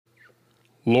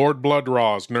Lord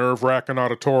Blood-Rah's Nerve-Wracking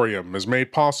Auditorium is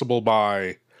made possible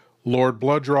by Lord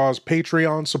Blood-Rah's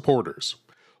Patreon supporters.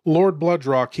 Lord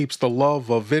Blood-Rah keeps the love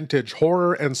of vintage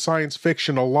horror and science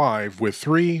fiction alive with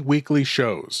 3 weekly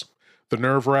shows: The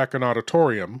Nerve-Wracking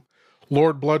Auditorium,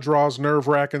 Lord Blood-Rah's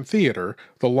Nerve-Wracking Theater,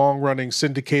 the long-running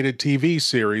syndicated TV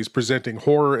series presenting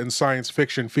horror and science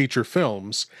fiction feature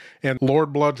films, and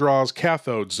Lord Blood-Rah's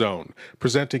Cathode Zone,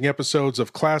 presenting episodes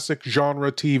of classic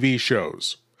genre TV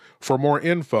shows. For more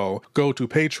info, go to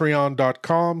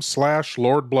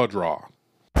patreon.com/Lord Blood-Rah.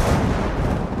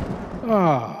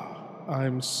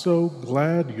 I'm so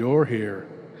glad you're here.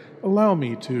 Allow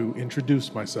me to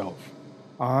introduce myself.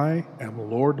 I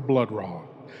am Lord Blood-Rah.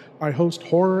 I host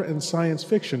horror and science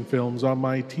fiction films on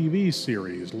my TV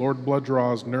series, Lord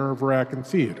Blood-Rah's Nerve-Wracking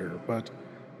Theater, but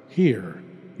here,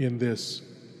 in this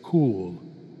cool,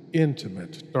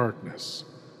 intimate darkness,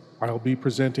 I'll be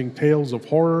presenting tales of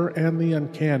horror and the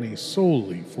uncanny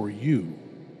solely for you,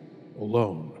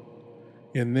 alone.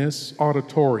 In this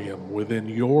auditorium within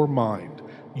your mind,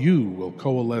 you will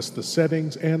coalesce the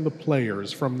settings and the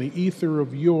players from the ether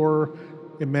of your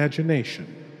imagination.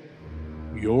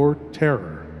 Your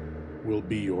terror will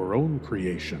be your own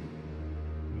creation.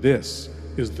 This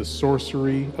is the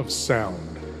sorcery of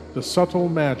sound, the subtle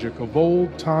magic of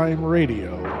old-time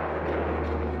radio,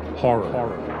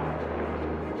 horror.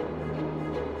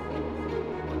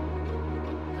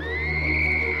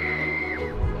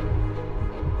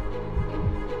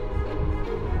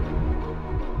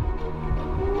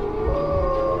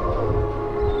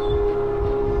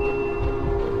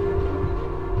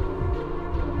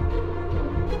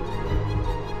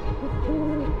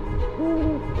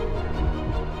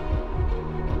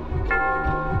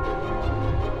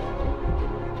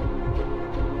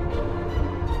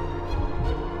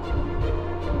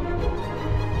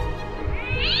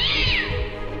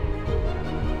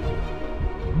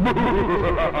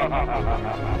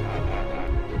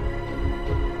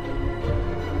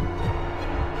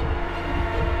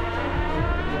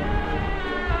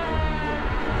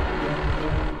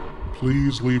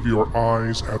 Please leave your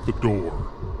eyes at the door.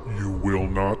 You will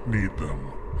not need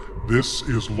them. This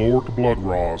is Lord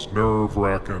Blood-Rah's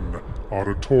Nerve-Wracking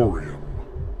Auditorium.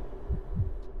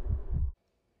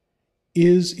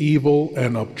 Is evil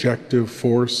an objective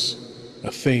force, a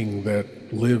thing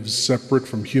that lives separate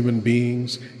from human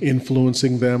beings,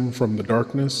 influencing them from the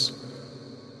darkness?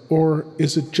 Or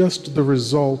is it just the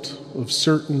result of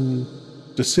certain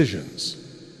decisions?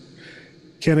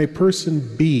 Can a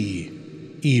person be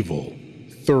evil,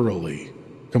 thoroughly,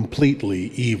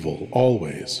 completely evil,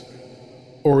 always?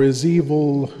 Or is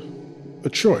evil a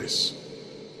choice,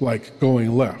 like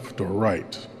going left or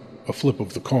right, a flip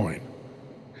of the coin?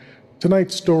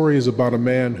 Tonight's story is about a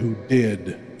man who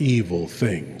did evil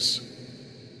things,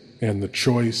 and the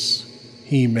choice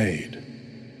he made.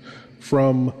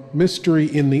 From Mystery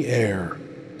in the Air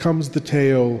comes the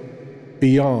tale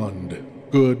Beyond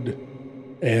Good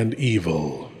and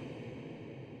Evil.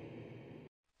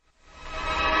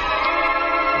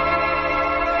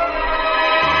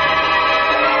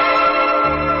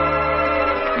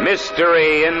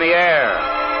 Mystery in the Air,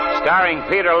 starring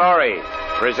Peter Lorre,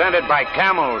 presented by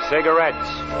Camel Cigarettes.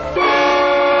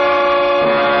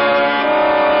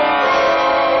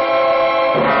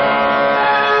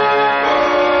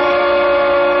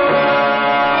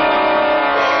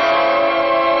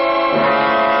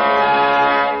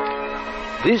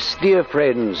 This, dear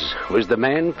friends, was the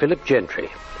man Philip Gentry,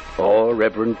 or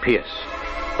Reverend Pierce,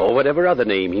 or whatever other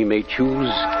name he may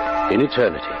choose in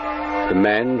eternity. The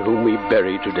man whom we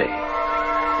bury today.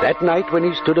 That night when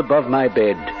he stood above my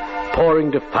bed,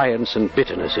 pouring defiance and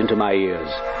bitterness into my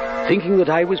ears, thinking that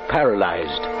I was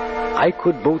paralyzed, I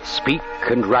could both speak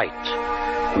and write.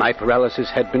 My paralysis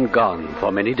had been gone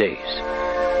for many days.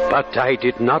 But I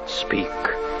did not speak,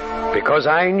 because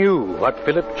I knew what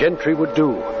Philip Gentry would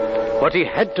do, what he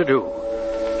had to do,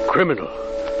 criminal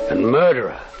and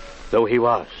murderer though he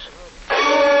was.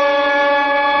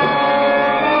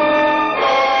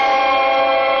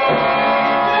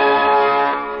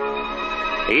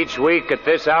 Each week at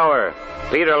this hour,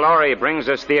 Peter Lorre brings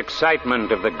us the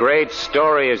excitement of the great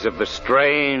stories of the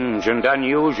strange and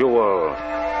unusual,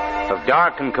 of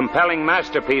dark and compelling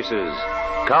masterpieces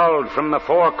culled from the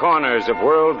four corners of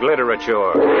world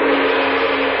literature.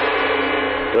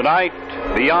 Tonight,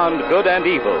 Beyond Good and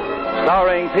Evil,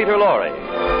 starring Peter Lorre,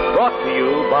 brought to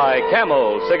you by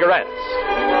Camel Cigarettes.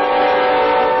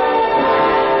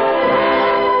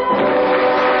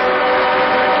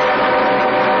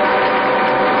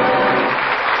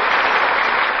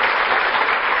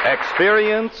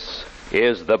 Experience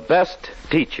is the best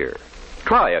teacher.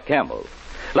 Try a Camel.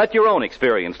 Let your own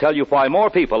experience tell you why more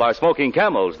people are smoking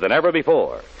Camels than ever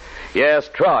before. Yes,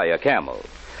 try a Camel.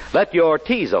 Let your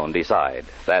T-zone decide.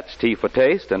 That's T for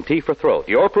taste and T for throat,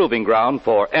 your proving ground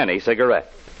for any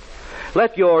cigarette.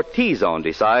 Let your T-zone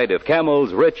decide if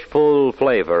Camel's rich, full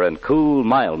flavor and cool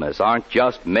mildness aren't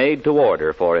just made to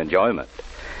order for enjoyment.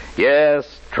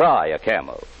 Yes, try a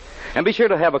Camel. And be sure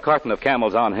to have a carton of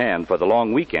Camels on hand for the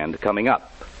long weekend coming up.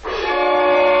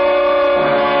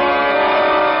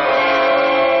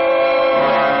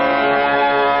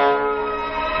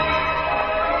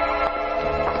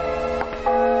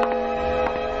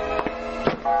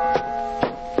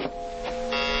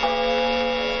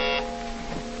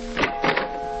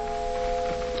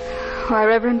 Why,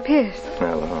 Reverend Pierce.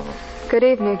 Hello. Good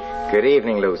evening. Good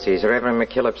evening, Lucy. Is Reverend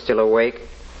McKillop still awake?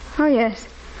 Oh, yes.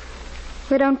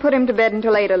 We don't put him to bed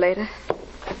until later.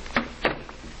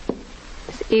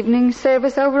 Is evening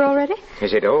service over already?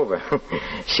 Is it over?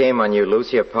 Shame on you,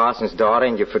 Lucy, a parson's daughter,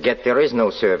 and you forget there is no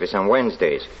service on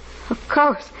Wednesdays. Of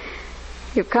course.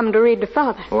 You've come to read to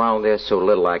Father. Well, there's so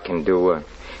little I can do.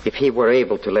 If he were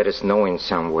able to let us know in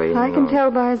some way. I can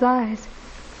tell by his eyes.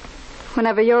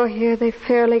 Whenever you're here, they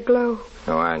fairly glow.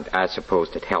 Oh, I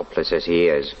suppose that helpless as he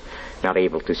is, not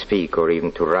able to speak or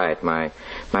even to write, my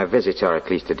visits are at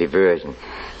least a diversion.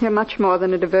 You're much more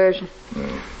than a diversion.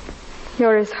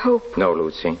 You're his hope. No,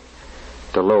 Lucy.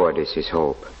 The Lord is his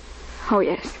hope. Oh,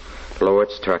 yes. The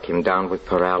Lord struck him down with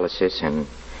paralysis, and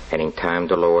in time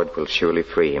the Lord will surely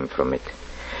free him from it.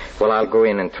 Well, I'll go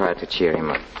in and try to cheer him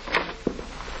up.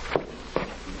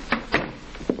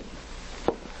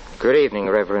 Good evening,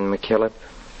 Reverend McKillop.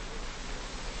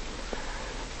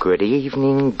 Good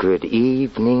evening, good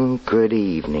evening, good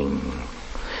evening.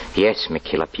 Yes,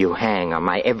 McKillop, you hang on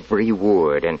my every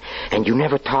word, and you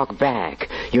never talk back.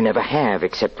 You never have,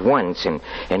 except once, and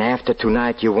after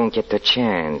tonight you won't get the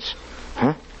chance.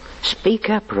 Huh? Speak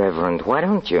up, Reverend, why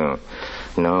don't you?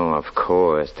 No, of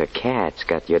course, the cat's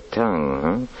got your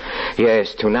tongue, huh?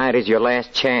 Yes, tonight is your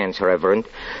last chance, Reverend.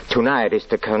 Tonight is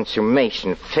the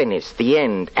consummation, finish, the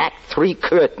end, Act 3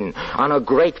 curtain on a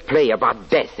great play about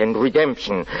death and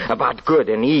redemption, about good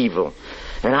and evil.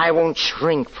 And I won't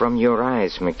shrink from your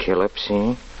eyes, McKillop,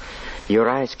 see? Your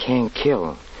eyes can't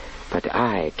kill, but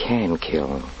I can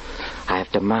kill. I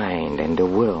have the mind and the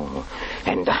will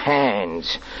and the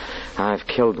hands. I've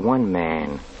killed one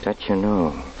man, that you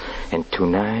know. And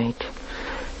tonight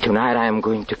I am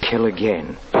going to kill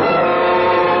again.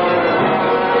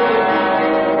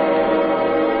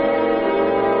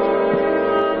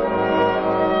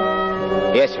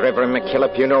 Yes, Reverend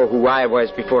McKillop, you know who I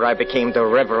was before I became the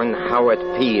Reverend Howard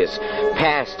Pierce,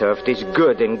 pastor of this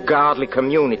good and godly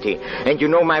community. And you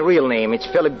know my real name, it's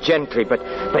Philip Gentry,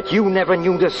 but you never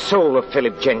knew the soul of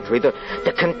Philip Gentry, the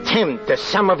contempt, the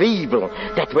sum of evil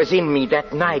that was in me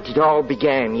that night it all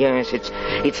began. Yes,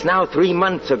 it's now 3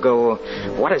 months ago.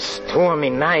 What a stormy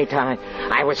night.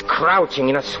 I was crouching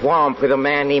in a swamp with a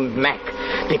man named Mac,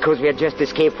 because we had just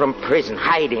escaped from prison,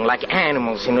 hiding like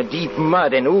animals in a deep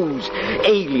mud and ooze,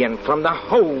 alien from the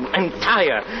whole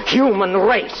entire human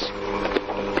race.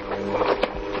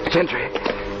 Gentry,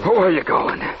 where are you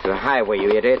going? To the highway, you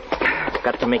idiot.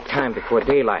 Got to make time before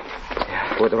daylight.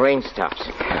 Before the rain stops.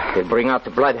 They'll bring out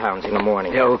the bloodhounds in the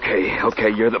morning. Yeah, okay,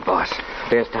 you're the boss.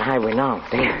 There's the highway now,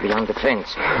 there, beyond the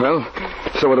fence. Well,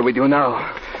 so what do we do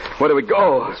now? Where do we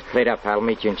go? Split up. I'll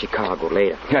meet you in Chicago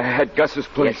later. At Gus's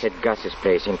place? Yes, at Gus's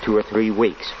place in 2 or 3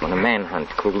 weeks, when the manhunt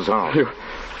cools off.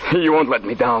 You won't let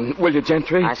me down, will you,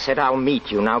 Gentry? I said I'll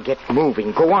meet you. Now get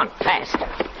moving. Go on, fast.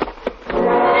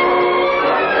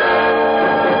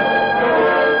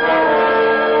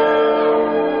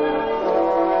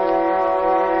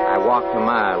 I walked a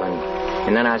mile,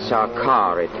 and then I saw a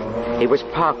car. It was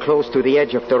parked close to the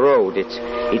edge of the road.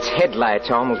 Its headlights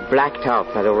almost blacked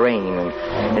out by the rain.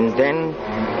 And then,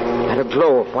 at a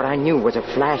glow of what I knew was a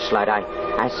flashlight,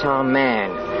 I saw a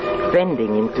man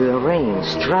bending into the rain,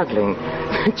 struggling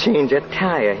to change a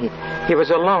tire. He was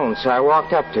alone, so I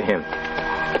walked up to him.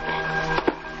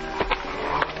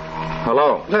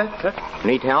 Hello.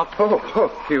 Need help?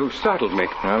 Oh, you startled me.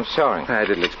 I'm sorry. I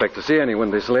didn't expect to see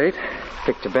anyone this late.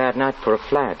 Picked a bad night for a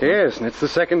flat. Yes, and it's the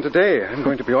second today. I'm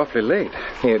going to be awfully late.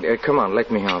 Here, come on,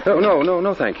 let me help. Oh,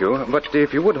 no, thank you. But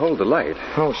if you would hold the light.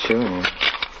 Oh, sure.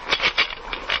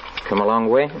 Come a long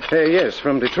way? Yes,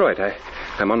 from Detroit.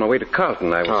 I'm on my way to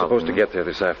Carlton. I was supposed to get there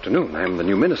this afternoon. I'm the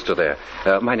new minister there.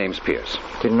 My name's Pierce.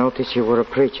 Didn't notice you were a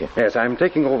preacher. Yes, I'm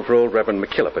taking over for old Reverend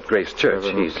McKillop at Grace Church.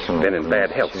 Reverend He's been in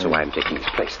bad health, so I'm taking his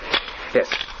place. Yes.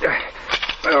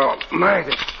 Oh, my,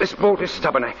 this boat is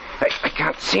stubborn. I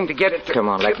can't seem to get it to... Come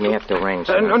on, let me have the wrench.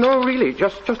 No, really.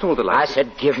 Just hold the line. I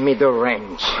said give me the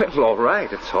wrench. Well, all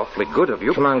right. It's awfully good of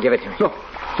you. Come on, give it to me.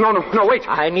 No, wait.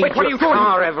 I need wait, what are you doing?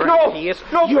 car, Reverend Pierce.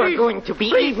 No, You're please. going to be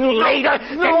eaten later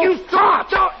than you thought.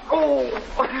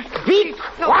 Be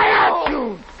quiet,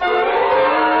 you!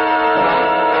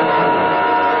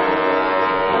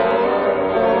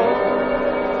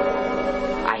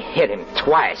 I hit him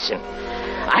twice, and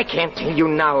I can't tell you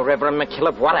now, Reverend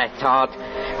McKillop, what I thought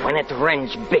when it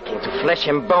wrenched bit into flesh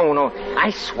and bone. Oh,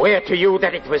 I swear to you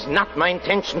that it was not my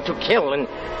intention to kill, and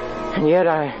yet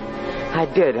I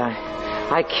did.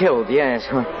 I killed, yes.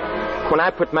 When I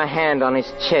put my hand on his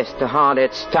chest, the heart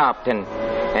had stopped, and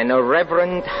the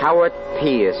Reverend Howard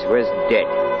Pierce was dead.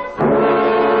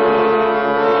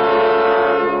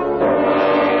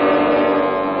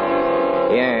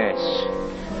 Yes,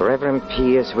 Reverend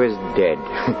Pierce was dead.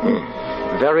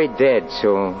 Very dead,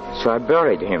 so I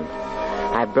buried him.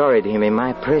 I buried him in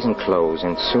my prison clothes,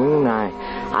 and soon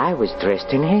I was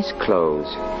dressed in his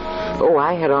clothes. Oh,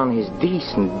 I had on his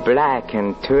decent black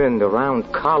and turned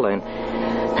around collar,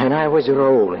 and I was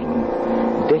rolling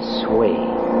this way.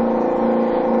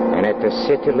 And at the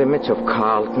city limits of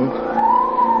Carlton,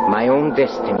 my own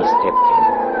destiny stepped in.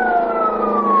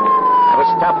 I was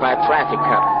stopped by a traffic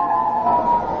cop.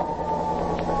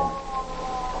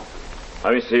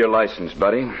 Let me see your license,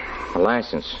 buddy. A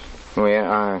license? Oh,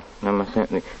 yeah,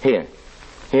 Here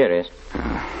it is.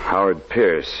 Howard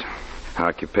Pierce.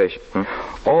 Occupation.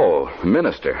 Oh,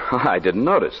 minister. I didn't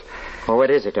notice. Oh, what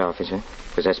is it, officer?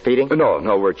 Was I speeding?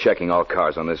 No, we're checking all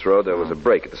cars on this road. There was a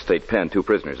break at the state pen. 2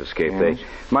 prisoners escaped. Yes. They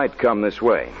might come this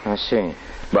way. I see.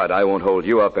 But I won't hold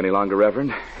you up any longer,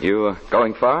 Reverend. You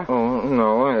going far? Oh,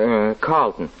 no,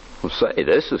 Carlton. Well, say,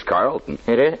 this is Carlton.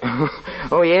 It is?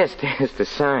 Oh, yes, there's the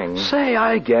sign. Say,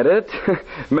 I get it.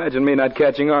 Imagine me not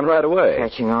catching on right away.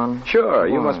 Catching on? Sure,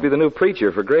 you must be the new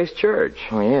preacher for Grace Church.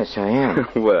 Oh, yes, I am.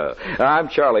 Well, I'm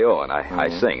Charlie Owen. I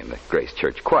sing in the Grace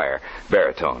Church choir,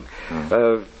 baritone.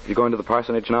 You going to the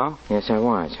parsonage now? Yes, I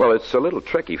was. Well, it's a little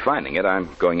tricky finding it. I'm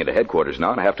going into headquarters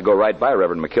now, and I have to go right by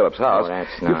Reverend McKillop's house. Oh,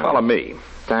 that's You nice. follow me.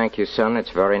 Thank you, son.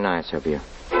 It's very nice of you.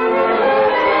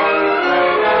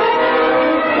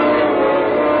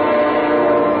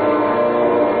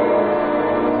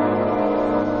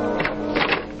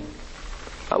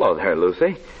 Hello there,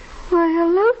 Lucy. Why,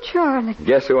 hello, Charlie.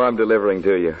 Guess who I'm delivering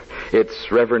to you?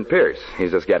 It's Reverend Pierce.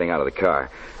 He's just getting out of the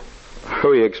car. Who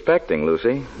are you expecting,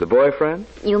 Lucy? The boyfriend?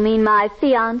 You mean my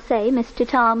fiancé, Mr.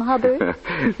 Tom Hubbard?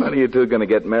 When are you two going to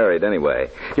get married, anyway?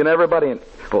 You know, everybody in...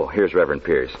 Oh, here's Reverend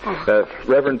Pierce.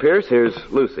 Reverend Pierce, here's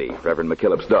Lucy, Reverend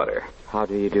McKillop's daughter. How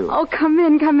do you do? Oh, come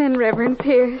in, Reverend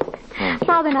Pierce.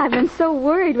 Father and I have been so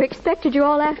worried. We expected you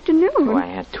all afternoon. Oh, I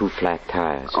had 2 flat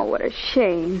tires. Oh, what a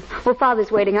shame. Well,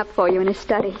 Father's waiting up for you in his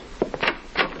study.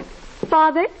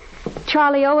 Father,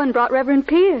 Charlie Owen brought Reverend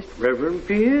Pierce. Reverend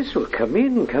Pierce? Well, come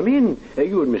in.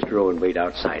 You and Mr. Owen wait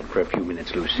outside for a few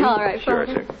minutes, Lucy. All right, Sure,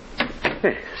 Father.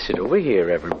 sir. Sit over here,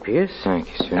 Reverend Pierce. Thank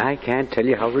you, sir. I can't tell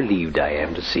you how relieved I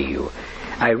am to see you.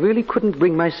 I really couldn't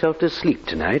bring myself to sleep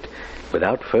tonight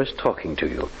without first talking to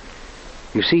you.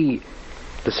 You see,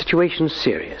 the situation's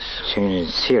serious.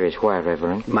 Serious? Why,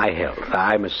 Reverend? My health.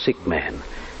 I'm a sick man.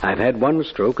 I've had 1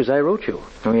 stroke, as I wrote you.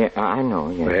 Oh, yeah, I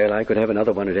know, yeah. Well, I could have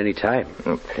another one at any time.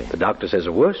 Okay. The doctor says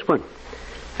a worse one.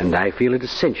 And I feel it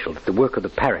essential that the work of the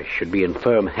parish should be in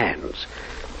firm hands.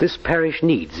 This parish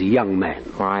needs a young man.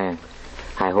 Why,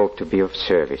 I hope to be of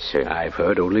service, sir. I've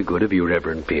heard only good of you,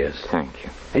 Reverend Pierce. Thank you.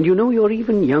 And you know you're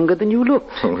even younger than you look.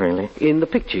 Really? In the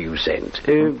picture you sent.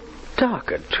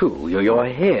 Darker, too. Your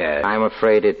hair. I'm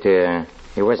afraid it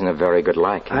wasn't a very good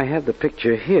liking. I have the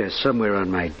picture here somewhere on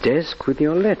my desk with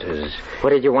your letters. What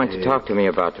did you want to talk to me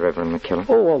about, Reverend McKillop?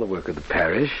 Oh, all the work of the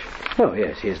parish. Oh,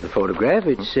 yes, here's the photograph.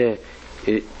 It's,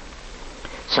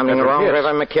 Something Reverend wrong, Pierce.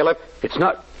 Reverend McKillop? It's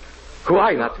not... Who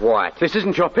are you? Not what? This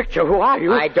isn't your picture. Who are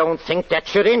you? I don't think that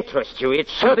should interest you.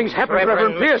 It's Something's happened,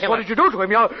 Reverend Pierce. McKillop. What did you do to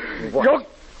him?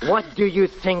 What do you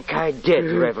think I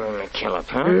did, Reverend McKillop,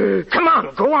 huh? Come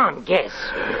on, go on, guess.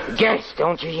 Guess,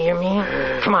 don't you hear me?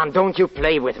 Come on, don't you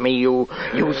play with me, you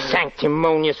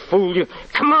sanctimonious fool.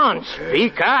 Come on,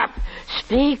 speak up.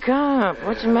 Speak up.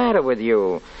 What's the matter with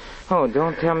you? Oh,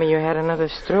 don't tell me you had another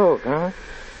stroke, huh?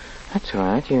 That's all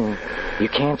right. You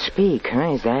can't speak,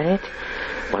 huh? Is that it?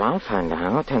 Well, I'll find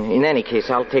out. And in any case,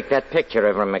 I'll take that picture,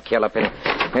 Reverend McKillop.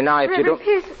 And now, if you don't...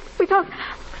 Reverend Pierce, we thought...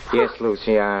 Yes,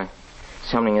 Lucy,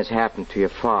 something has happened to your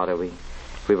father. We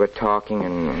were talking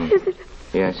and... Is it?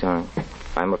 Yes,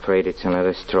 I'm afraid it's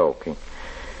another stroke.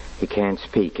 He can't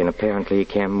speak, and apparently he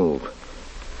can't move.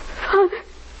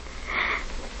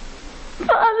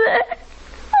 Father.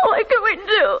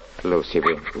 Lucy.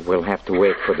 We'll have to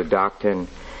wait for the doctor and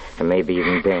maybe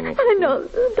even Bennett. I know.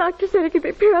 The doctor said he could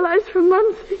be paralyzed for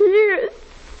months, years.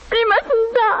 He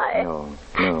mustn't die.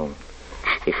 No.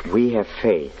 If we have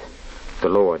faith, the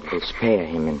Lord will spare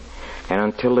him. And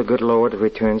until the good Lord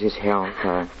returns his health,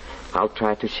 I'll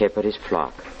try to shepherd his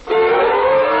flock.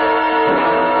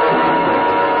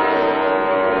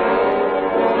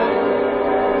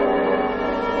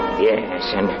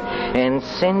 Yes, and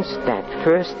since that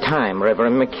first time,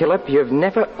 Reverend McKillop, you've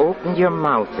never opened your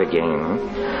mouth again.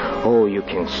 Oh, you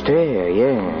can stare,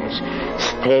 yes.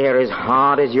 Stare as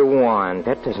hard as you want.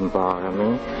 That doesn't bother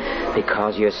me,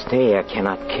 because your stare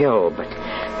cannot kill. But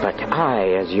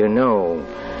I, as you know,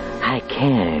 I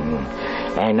can,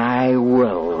 and I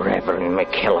will, Reverend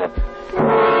McKillop.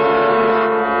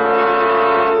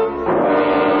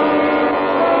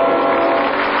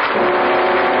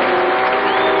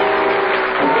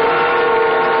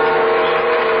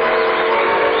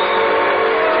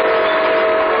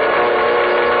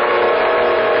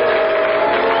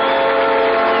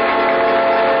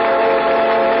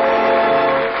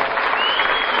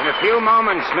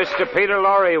 Mr. Peter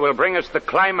Lorre will bring us the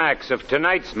climax of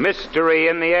tonight's Mystery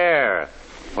in the Air,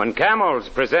 when camels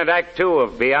present Act 2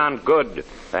 of Beyond Good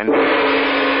and...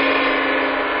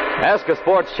 Ask a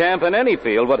sports champ in any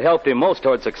field what helped him most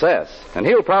toward success, and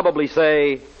he'll probably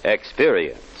say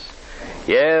experience.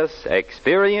 Yes,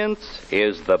 experience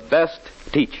is the best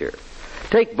teacher.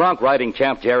 Take bronc riding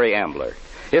champ Jerry Ambler.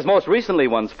 His most recently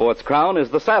won sports crown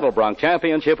is the Saddle Bronc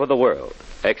Championship of the World.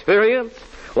 Experience?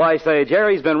 Why, say,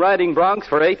 Jerry's been riding broncs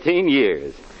for 18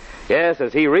 years. Yes,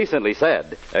 as he recently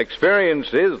said,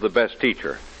 experience is the best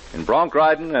teacher, in bronc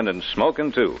riding and in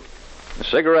smoking, too. A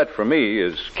cigarette for me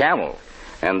is Camel.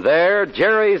 And there,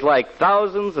 Jerry's like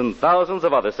thousands and thousands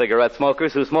of other cigarette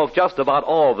smokers who smoked just about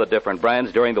all the different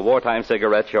brands during the wartime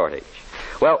cigarette shortage.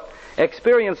 Well,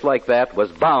 experience like that was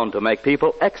bound to make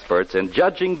people experts in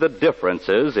judging the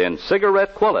differences in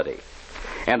cigarette quality.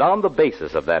 And on the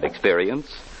basis of that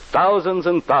experience, thousands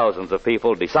and thousands of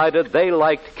people decided they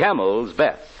liked Camels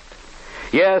best.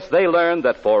 Yes, they learned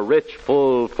that for rich,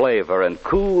 full flavor and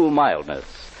cool mildness,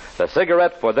 the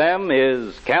cigarette for them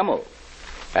is Camel.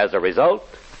 As a result,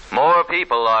 more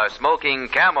people are smoking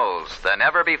Camels than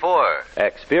ever before.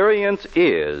 Experience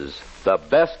is the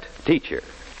best teacher.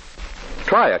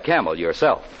 Try a Camel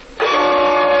yourself.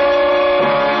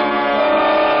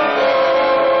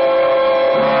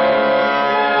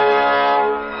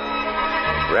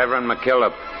 Reverend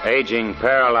McKillop, aging,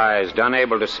 paralyzed,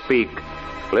 unable to speak,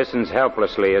 listens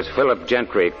helplessly as Philip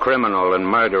Gentry, criminal and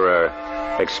murderer,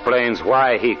 explains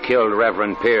why he killed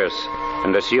Reverend Pierce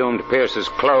and assumed Pierce's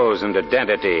clothes and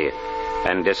identity,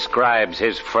 and describes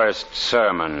his first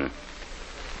sermon.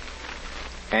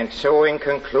 And so, in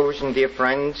conclusion, dear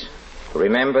friends,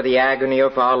 remember the agony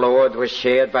of our Lord was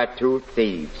shared by two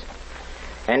thieves,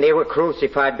 and they were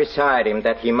crucified beside him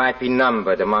that he might be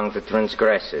numbered among the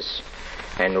transgressors.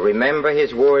 And remember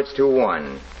his words to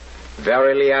one,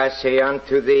 verily I say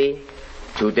unto thee,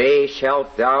 today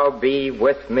shalt thou be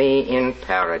with me in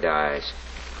paradise.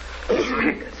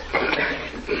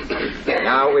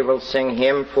 Now we will sing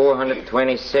hymn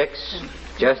 426,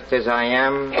 Just As I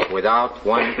Am, without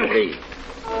one plea.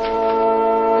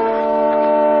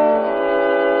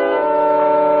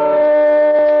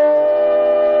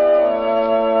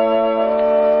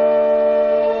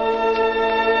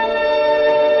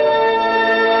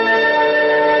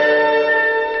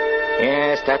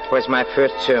 That was my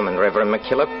first sermon, Reverend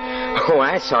McKillop. Oh,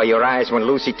 I saw your eyes when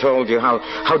Lucy told you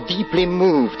how deeply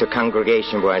moved the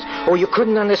congregation was. Oh, you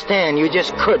couldn't understand. You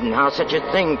just couldn't how such a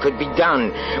thing could be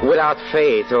done without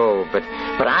faith. Oh, but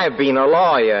I've been a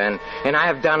lawyer, and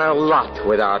I've done a lot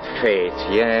without faith.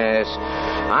 Yes,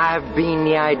 I've been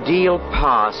the ideal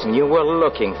parson you were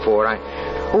looking for.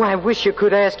 I wish you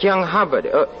could ask young Hubbard.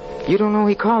 You don't know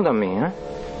he called on me, huh?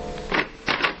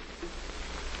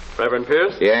 Reverend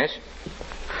Pierce? Yes?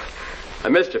 I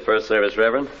missed your first service,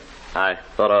 Reverend. I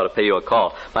thought I ought to pay you a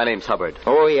call. My name's Hubbard.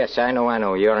 Oh, yes, I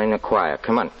know. You're in the choir.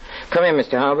 Come on. Come in,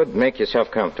 Mr. Hubbard. Make yourself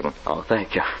comfortable. Oh,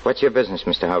 thank you. What's your business,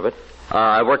 Mr. Hubbard?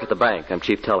 I work at the bank. I'm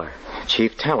chief teller.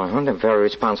 Chief teller, huh? A very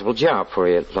responsible job for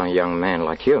a young man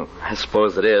like you. I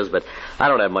suppose it is, but I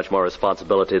don't have much more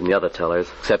responsibility than the other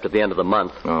tellers, except at the end of the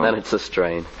month. Oh. Then it's a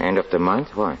strain. End of the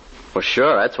month? Why? Well,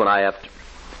 sure. That's when I have to...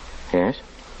 Yes?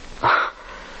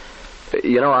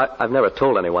 You know, I've never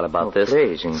told anyone about this.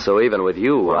 Please. So even with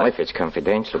you... Well, if it's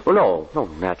confidential... Well, no,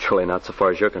 naturally not so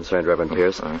far as you're concerned, Reverend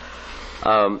Pierce.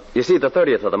 You see, the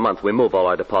 30th of the month, we move all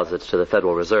our deposits to the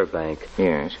Federal Reserve Bank.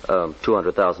 Yes.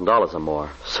 $200,000 or more.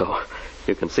 So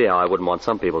You can see how I wouldn't want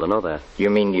some people to know that. You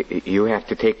mean you have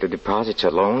to take the deposits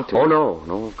alone, too? Oh, no.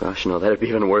 No, gosh, no. That'd be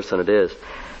even worse than it is.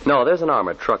 No, there's an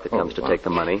armored truck that comes to take the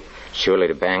money. Surely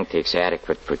the bank takes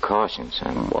adequate precautions.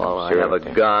 Well, I have a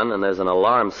gun, and there's an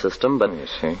alarm system, but... You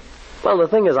see? Well, the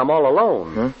thing is, I'm all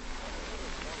alone. Huh?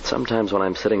 Sometimes when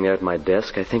I'm sitting there at my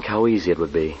desk, I think how easy it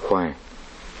would be. Why?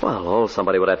 Well, all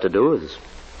somebody would have to do is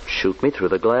shoot me through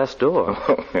the glass door.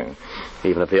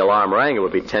 Even if the alarm rang, it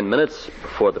would be 10 minutes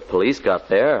before the police got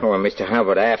there. Oh, Mr.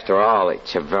 Hubbard, after all,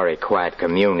 it's a very quiet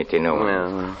community, no?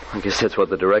 Well, I guess that's what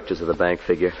the directors of the bank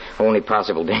figure. Only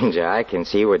possible danger I can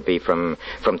see would be from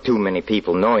too many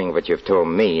people knowing what you've told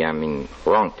me. I mean,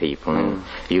 wrong people. And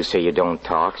you say you don't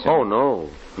talk, so... Oh, no.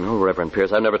 No, Reverend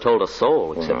Pierce, I've never told a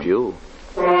soul except you.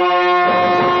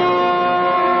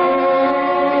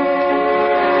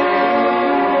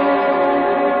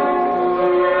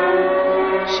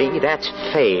 See, that's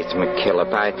faith,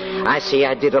 McKillop. I see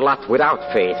I did a lot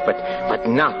without faith, but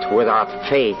not without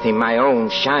faith in my own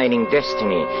shining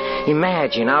destiny.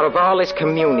 Imagine, out of all his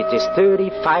communities,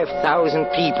 35,000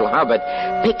 people, Hubbard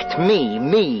picked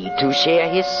me, to share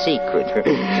his secret.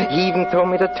 He even told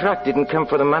me the truck didn't come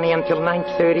for the money until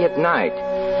 9:30 at night.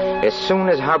 As soon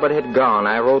as Hubbard had gone,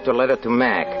 I wrote a letter to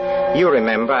Mac. You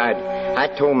remember, I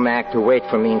told Mac to wait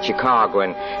for me in Chicago,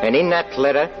 and in that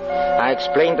letter, I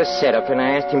explained the setup, and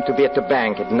I asked him to be at the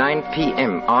bank at 9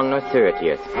 p.m. on the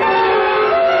 30th.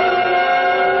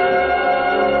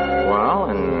 Well,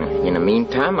 and in the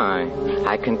meantime,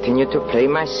 I continued to play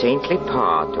my saintly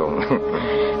part.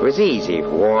 It was easy,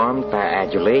 warmed by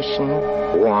adulation,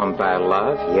 warmed by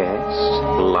love, yes,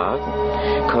 love.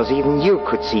 Because even you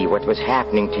could see what was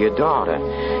happening to your daughter,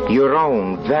 your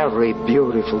own very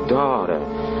beautiful daughter.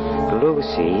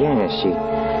 Lucy, yes,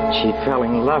 she fell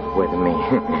in love with me.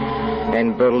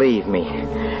 And believe me,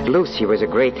 Lucy was a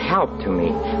great help to me,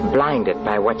 blinded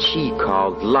by what she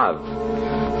called love.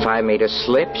 If I made a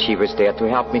slip, she was there to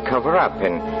help me cover up.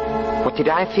 And what did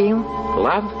I feel?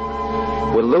 Love?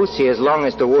 Well, Lucy, as long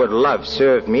as the word love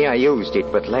served me, I used it.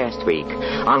 But last week,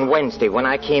 on Wednesday, when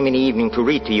I came in the evening to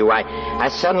read to you, I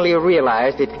suddenly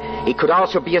realized it could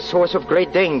also be a source of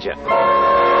great danger.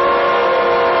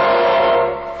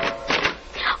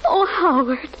 Oh,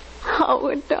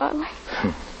 Howard, darling.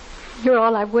 You're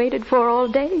all I've waited for all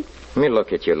day. Let me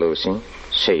look at you, Lucy.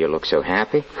 Say you look so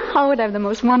happy. Howard, I have the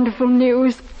most wonderful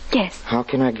news. Guess. How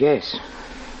can I guess?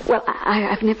 Well,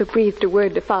 I've never breathed a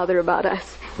word to Father about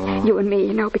us. Well, you and me,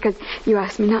 you know, because you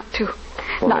asked me not to.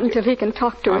 Well, not until he can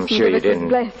talk to us and give us his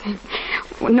blessing.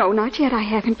 Well, no, not yet, I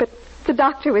haven't, but the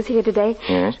doctor was here today.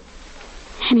 Yes?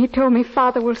 And he told me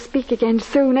Father will speak again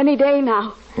soon, any day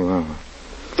now. Well.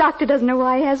 Doctor doesn't know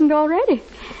why he hasn't already.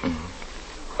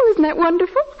 Oh, isn't that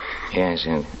wonderful? Yes,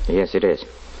 yes, it is.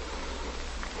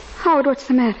 Howard, what's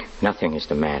the matter? Nothing is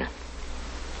the matter.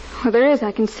 Well, there is,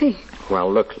 I can see. Well,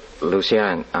 look, Lucy,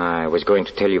 I was going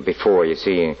to tell you before. You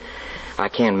see, I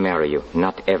can't marry you.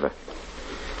 Not ever.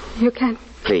 You can't?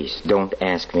 Please, don't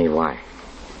ask me why.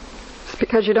 It's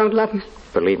because you don't love me.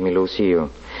 Believe me, Lucy, you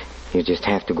just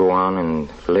have to go on and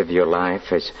live your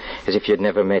life as if you'd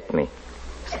never met me.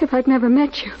 As if I'd never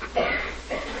met you.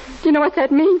 Do you know what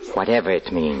that means? Whatever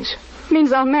it means. It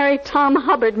means I'll marry Tom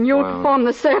Hubbard and you'll perform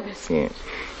the service. Yes.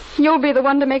 You'll be the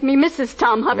one to make me Mrs.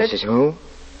 Tom Hubbard. Mrs. who?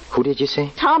 Who did you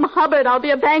say? Tom Hubbard. I'll be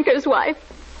a banker's wife.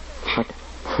 What?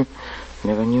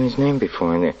 Never knew his name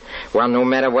before. Well, no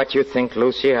matter what you think,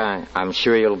 Lucy, I'm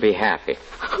sure you'll be happy.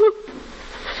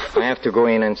 I have to go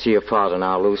in and see your father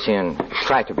now, Lucy, and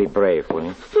try to be brave, will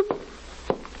you?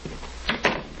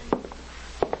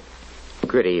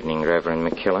 Good evening, Reverend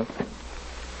McKillop.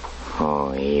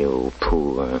 Oh, you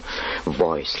poor,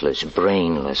 voiceless,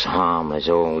 brainless, harmless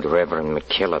old Reverend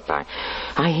McKillop.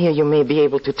 I hear you may be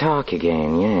able to talk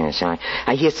again, yes. I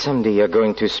hear someday you're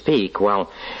going to speak. Well,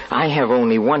 I have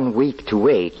only 1 week to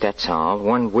wait, that's all.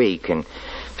 1 week,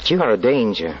 but you are a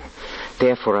danger.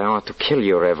 Therefore, I ought to kill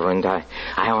you, Reverend. I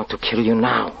ought to kill you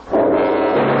now.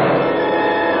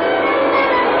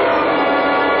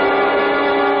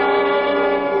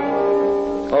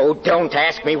 Oh, don't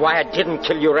ask me why I didn't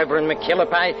kill you, Reverend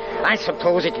McKillop. I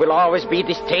suppose it will always be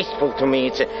distasteful to me.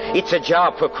 It's a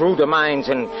job for cruder minds,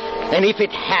 and if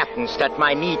it happens that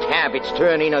my neat habits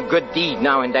turn in a good deed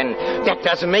now and then, that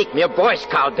doesn't make me a Boy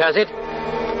Scout, does it?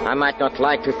 I might not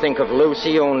like to think of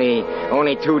Lucy, only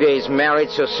 2 days married,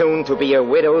 so soon to be a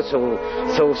widow,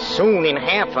 so soon in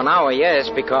half an hour, yes,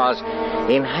 because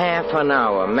in half an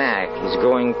hour Mac is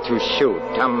going to shoot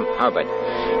Tom Hubbard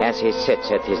as he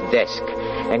sits at his desk.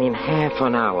 And in half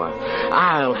an hour,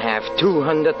 I'll have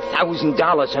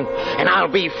 $200,000 and I'll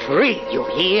be free, you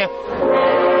hear?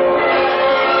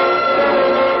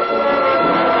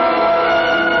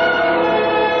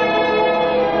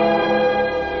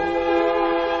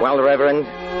 Reverend.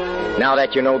 Now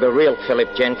that you know the real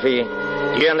Philip Gentry,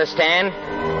 do you understand?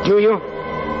 Do you?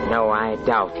 No, I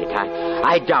doubt it.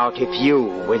 I doubt if you,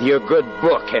 with your good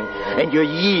book and your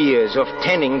years of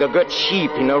tending the good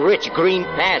sheep in the rich green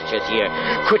pastures here,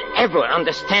 could ever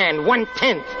understand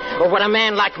 1/10 of what a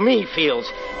man like me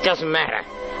feels. Doesn't matter.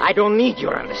 I don't need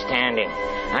your understanding.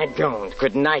 I don't.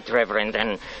 Good night, Reverend,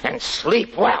 and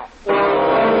sleep well.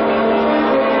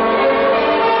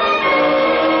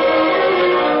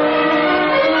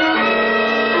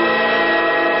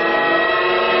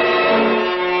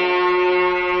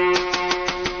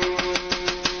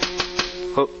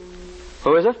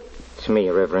 Who is it? It's me,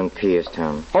 Reverend Pierce,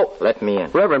 Tom. Oh, let me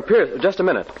in. Reverend Pierce, just a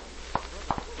minute.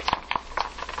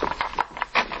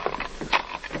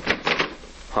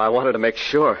 I wanted to make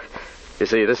sure. You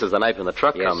see, this is the night when the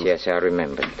truck comes. Yes, I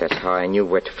remember. That's how I knew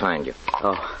where to find you.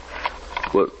 Oh.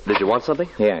 Well, did you want something?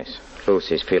 Yes.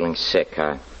 Lucy's feeling sick.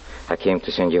 I came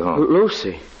to send you home.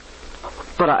 Lucy?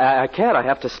 But I can't. I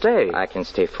have to stay. I can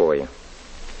stay for you.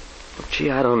 Gee,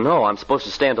 I don't know. I'm supposed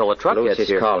to stay until the truck gets here.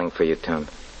 Lucy's calling for you, Tom.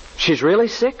 She's really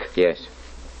sick? Yes.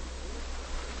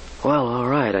 Well, all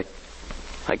right.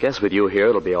 I guess with you here,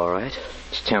 it'll be all right.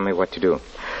 Just tell me what to do.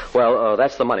 Well,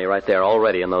 that's the money right there,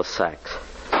 already in those sacks.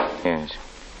 Yes.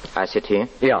 I sit here?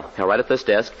 Yeah, right at this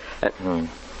desk.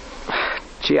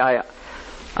 Gee, I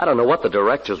don't know what the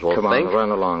directors will think. Come on, run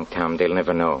along, Tom. They'll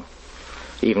never know.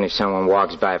 Even if someone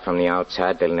walks by from the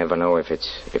outside, they'll never know if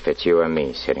it's you or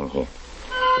me sitting here.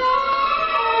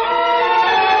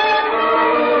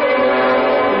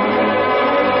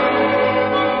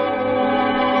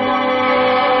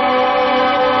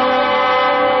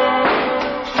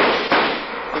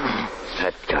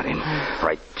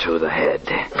 To the head.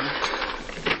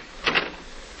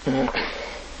 You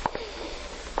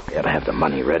gotta have the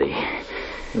money ready.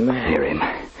 Mac. Hear him.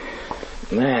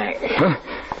 Mac. Huh?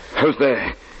 Who's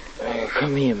there?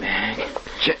 Come here, Mac.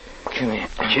 Come here.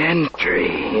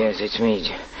 Gentry. Yes, it's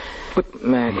me. But,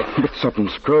 Mac. But something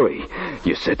screwy.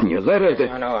 You said in your letter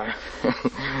that... No.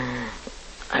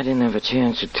 I didn't have a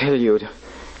chance to tell you. The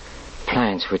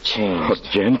plans were changed.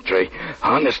 Oh, Gentry.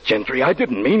 Honest, Gentry. I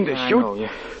didn't mean to shoot... know.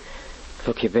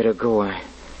 Look, you better go.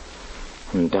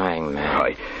 I'm dying,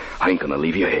 man. I ain't gonna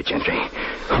leave you here, Gentry.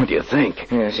 What do you think?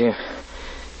 Yes,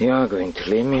 you are going to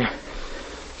leave me.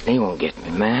 They won't get me,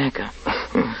 Mac.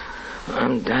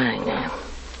 I'm dying now.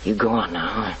 You go on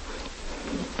now.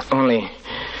 Only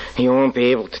you won't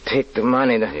be able to take the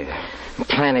money. The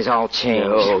plan is all changed.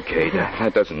 Yeah, okay,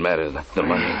 that doesn't matter, the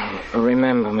money.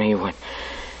 Remember me when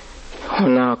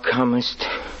thou comest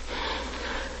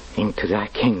into thy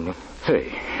kingdom.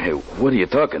 Hey, what are you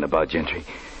talking about, Gentry?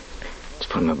 It's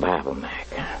from the Bible, Mac.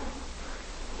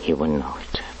 You wouldn't know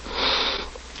it.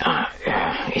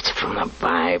 It's from the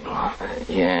Bible.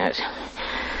 Yes.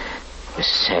 It was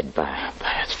said by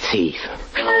a thief.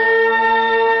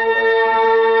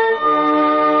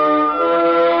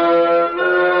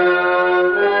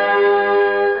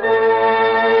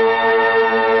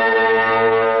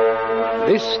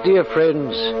 This, dear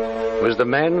friends, was the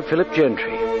man Philip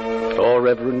Gentry, or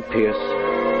Reverend Pierce,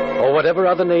 or whatever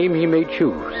other name he may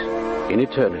choose in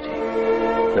eternity.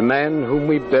 The man whom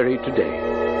we bury today.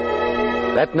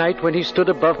 That night when he stood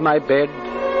above my bed,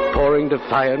 pouring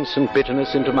defiance and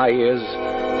bitterness into my ears,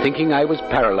 thinking I was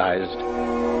paralyzed,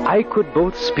 I could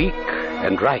both speak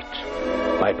and write.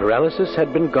 My paralysis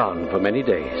had been gone for many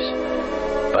days.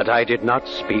 But I did not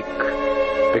speak,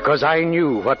 because I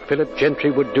knew what Philip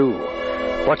Gentry would do,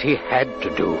 what he had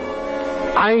to do.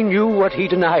 I knew what he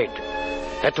denied,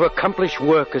 that to accomplish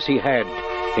work as he had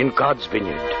in God's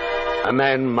vineyard, a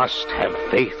man must have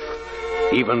faith,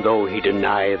 even though he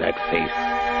deny that faith.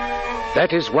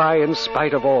 That is why, in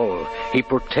spite of all, he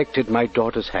protected my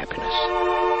daughter's happiness.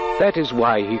 That is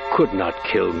why he could not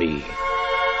kill me.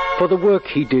 For the work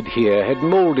he did here had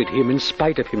molded him, in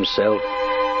spite of himself,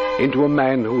 into a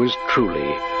man who is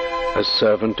truly a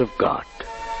servant of God.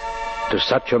 To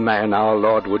such a man our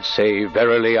Lord would say,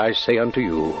 "Verily I say unto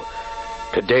you,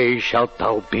 today shalt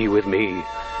thou be with me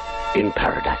in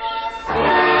paradise."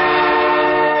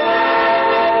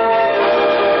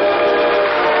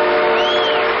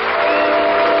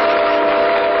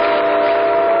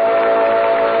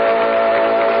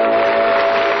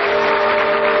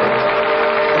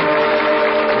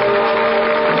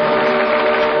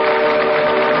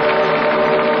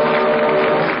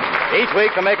 Each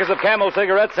week, the makers of Camel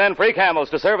cigarettes send free Camels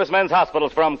to servicemen's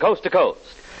hospitals from coast to coast.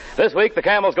 This week, the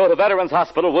Camels go to Veterans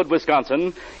Hospital, Wood,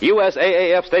 Wisconsin,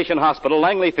 USAAF Station Hospital,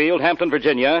 Langley Field, Hampton,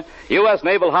 Virginia, U.S.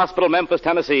 Naval Hospital, Memphis,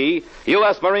 Tennessee,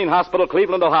 U.S. Marine Hospital,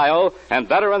 Cleveland, Ohio, and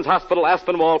Veterans Hospital,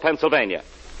 Aspinwall, Pennsylvania.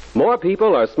 More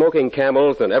people are smoking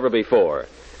Camels than ever before.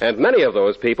 And many of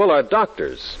those people are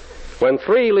doctors. When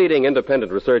 3 leading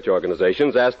independent research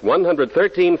organizations asked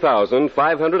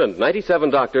 113,597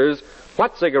 doctors,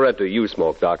 what cigarette do you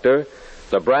smoke, doctor?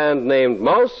 The brand named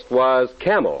most was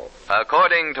Camel.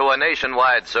 According to a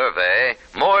nationwide survey,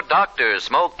 more doctors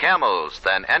smoke Camels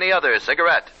than any other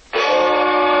cigarette.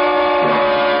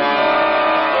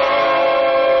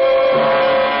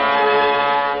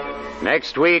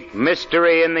 Next week,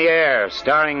 Mystery in the Air,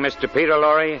 starring Mr. Peter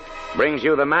Lorre, brings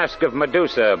you The Mask of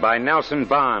Medusa by Nelson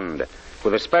Bond,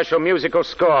 with a special musical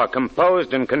score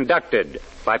composed and conducted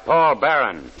by Paul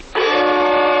Barron.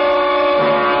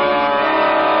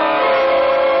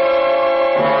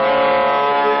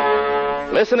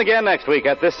 Listen again next week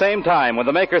at this same time when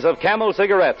the makers of Camel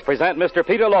cigarettes present Mr.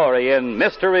 Peter Lorre in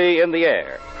Mystery in the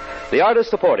Air. The artists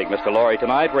supporting Mr. Lorre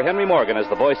tonight were Henry Morgan as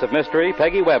the voice of Mystery,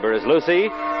 Peggy Weber as Lucy,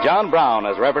 John Brown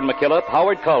as Reverend McKillop,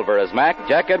 Howard Culver as Mac,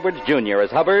 Jack Edwards Jr.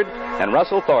 as Hubbard, and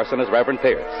Russell Thorson as Reverend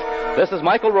Pierce. This is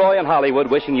Michael Roy in Hollywood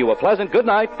wishing you a pleasant good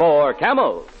night for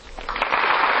Camels.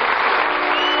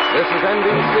 This is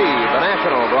NBC, the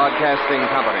National Broadcasting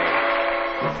Company.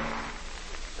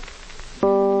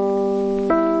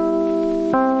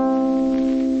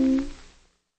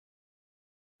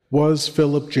 Was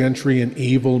Philip Gentry an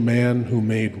evil man who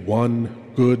made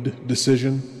one good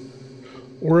decision?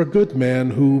 Or a good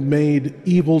man who made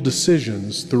evil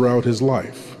decisions throughout his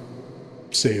life,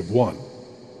 save one?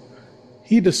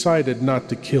 He decided not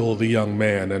to kill the young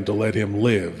man and to let him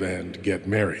live and get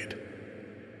married.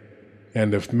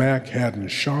 And if Mac hadn't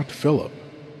shot Philip,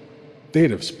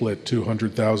 they'd have split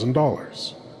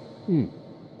 $200,000.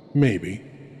 Maybe.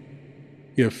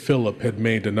 If Philip had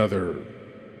made another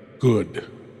good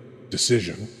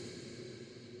decision.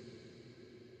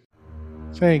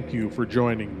 Thank you for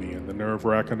joining me in the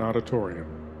Nerve-Racking Auditorium,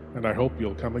 and I hope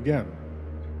you'll come again.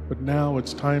 But now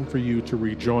it's time for you to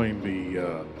rejoin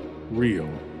the, real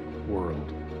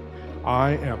world.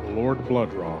 I am Lord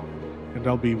Bloodraw, and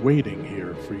I'll be waiting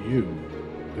here for you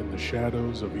in the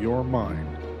shadows of your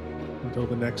mind until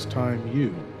the next time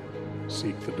you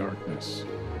seek the darkness.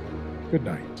 Good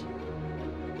night.